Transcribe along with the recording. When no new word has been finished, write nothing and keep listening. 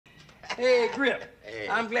Hey, Grip. Hey.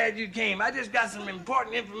 I'm glad you came. I just got some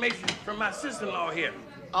important information from my sister-in-law here.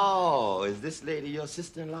 Oh, is this lady your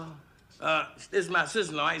sister-in-law? This is my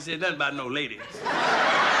sister-in-law. I ain't said nothing about no ladies.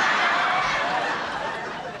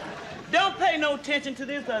 Don't pay no attention to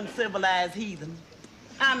this uncivilized heathen.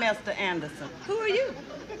 I'm Esther Anderson. Who are you?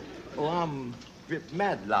 Oh, I'm Grip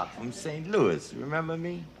Madlock from St. Louis. Remember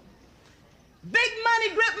me? Big money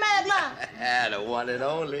Grip Madlock. The one and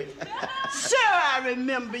only. Sure, I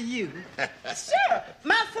remember you. Sure.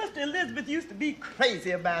 My sister Elizabeth used to be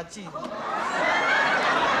crazy about you.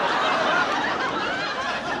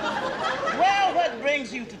 Well, what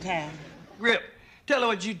brings you to town? Grip, tell her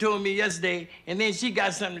what you told me yesterday, and then she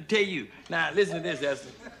got something to tell you. Now, listen to this,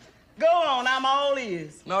 Esther. Go on, I'm all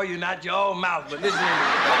ears. No, you're not. You're all mouth, but listen to me.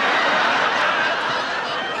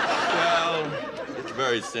 Well, it's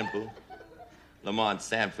very simple. Lamont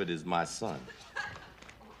Sanford is my son.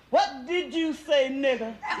 What did you say,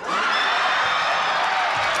 nigga?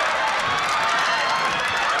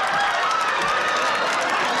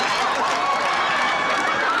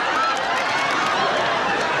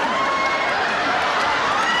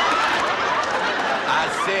 I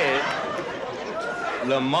said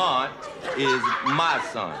Lamont is my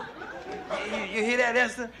son. You hear that,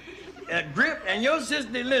 Esther? Grip and your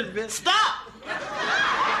sister Elizabeth. Stop!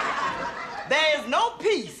 There is no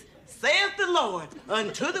peace, saith the Lord,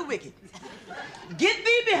 unto the wicked. Get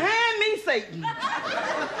thee behind me, Satan.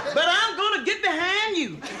 But I'm gonna get behind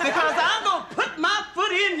you because I'm gonna put my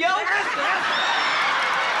foot in your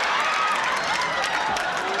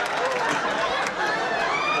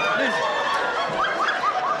Listen.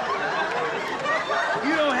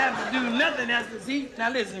 You don't have to do nothing, Esther. See? Now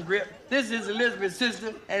listen, Grip. This is Elizabeth's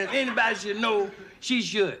sister, and if anybody should know, she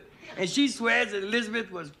should. And she swears that Elizabeth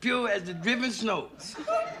was pure as the driven snow.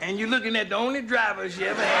 And you're looking at the only driver she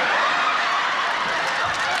ever had.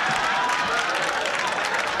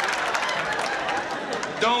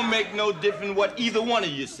 Don't make no difference what either one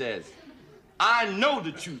of you says. I know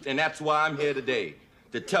the truth, and that's why I'm here today.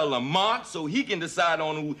 To tell Lamont so he can decide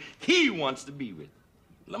on who he wants to be with.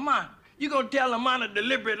 Lamont, you gonna tell Lamont a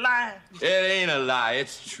deliberate lie? It ain't a lie,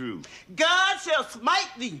 it's true. God shall smite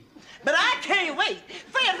thee. But I can't wait.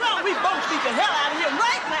 Fred, why don't we both beat the hell out of him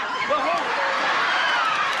right now? Well, hold on.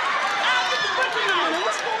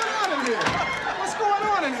 What's going on in here? What's going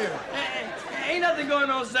on in here? Ain't nothing going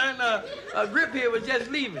on, son. Grip here was just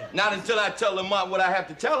leaving. Not until I tell Lamont what I have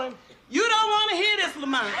to tell him. You don't want to hear this,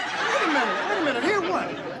 Lamont. Wait a minute. Hear what?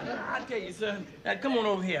 I'll tell you, son. Now, come on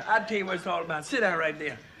over here. I'll tell you what it's all about. Sit down right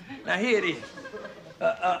there. Now, here it is.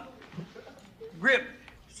 Grip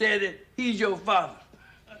said that he's your father.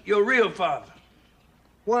 Your real father.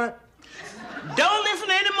 What? Don't listen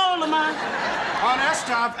anymore, Lamont. Aunt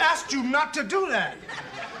Esther, I've asked you not to do that.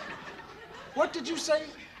 What did you say?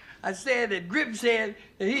 I said that Grip said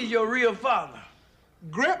that he's your real father.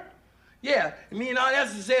 Grip? Yeah, me and Aunt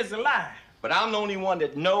Esther said it's a lie. But I'm the only one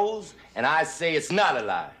that knows, and I say it's not a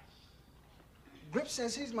lie. Grip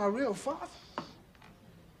says he's my real father?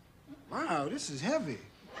 Wow, this is heavy.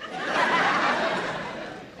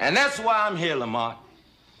 And that's why I'm here, Lamont.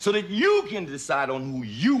 So that you can decide on who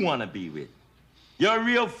you want to be with. Your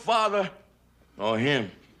real father or him.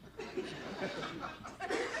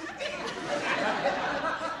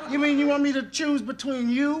 You mean you want me to choose between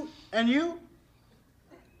you and you?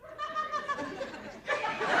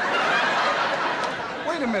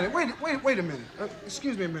 Wait a minute, wait a minute.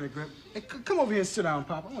 Excuse me a minute, Grip. Hey, come over here and sit down,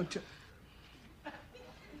 Pop. I want to...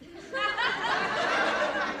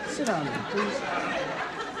 Sit down there, please.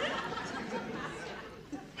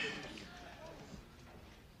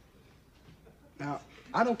 Now,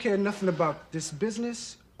 I don't care nothing about this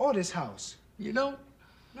business or this house. You know?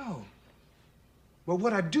 No. But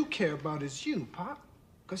what I do care about is you, Pop.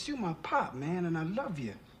 Because you my pop, man, and I love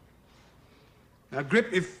you. Now,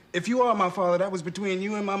 Grip, if you are my father, that was between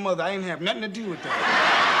you and my mother. I ain't have nothing to do with that.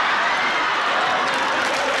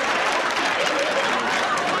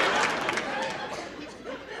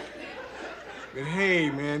 But hey,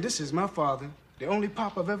 man, this is my father, the only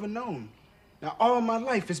pop I've ever known. Now, all my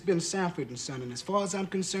life, it's been Sanford and Son, and as far as I'm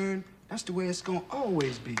concerned, that's the way it's gonna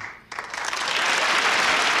always be.